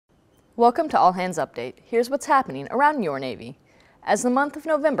Welcome to All Hands Update. Here's what's happening around your Navy. As the month of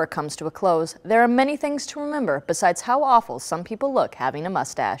November comes to a close, there are many things to remember besides how awful some people look having a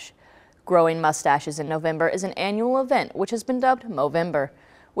mustache. Growing mustaches in November is an annual event which has been dubbed Movember,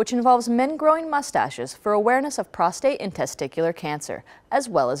 which involves men growing mustaches for awareness of prostate and testicular cancer, as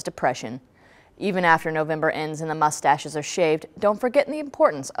well as depression. Even after November ends and the mustaches are shaved, don't forget the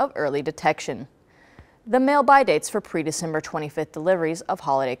importance of early detection. The mail-by dates for pre-December 25th deliveries of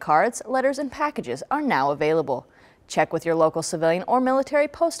holiday cards, letters, and packages are now available. Check with your local civilian or military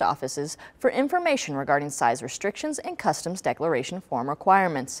post offices for information regarding size restrictions and customs declaration form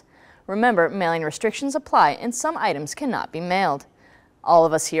requirements. Remember, mailing restrictions apply and some items cannot be mailed. All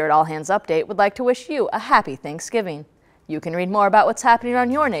of us here at All Hands Update would like to wish you a happy Thanksgiving. You can read more about what's happening on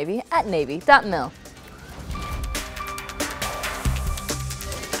your Navy at Navy.mil.